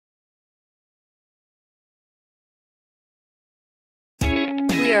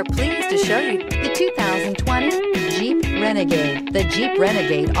We are pleased to show you the 2020 Jeep Renegade. The Jeep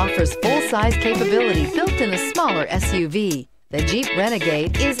Renegade offers full-size capability built in a smaller SUV. The Jeep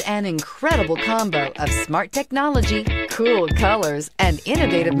Renegade is an incredible combo of smart technology, cool colors, and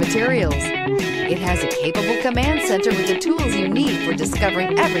innovative materials. It has a capable command center with the tools you need for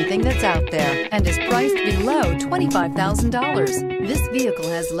discovering everything that's out there and is priced below $25,000. This vehicle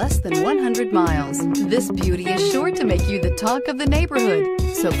has less than 100 miles. This beauty is sure to make you the talk of the neighborhood.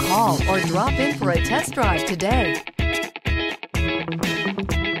 So call or drop in for a test drive today.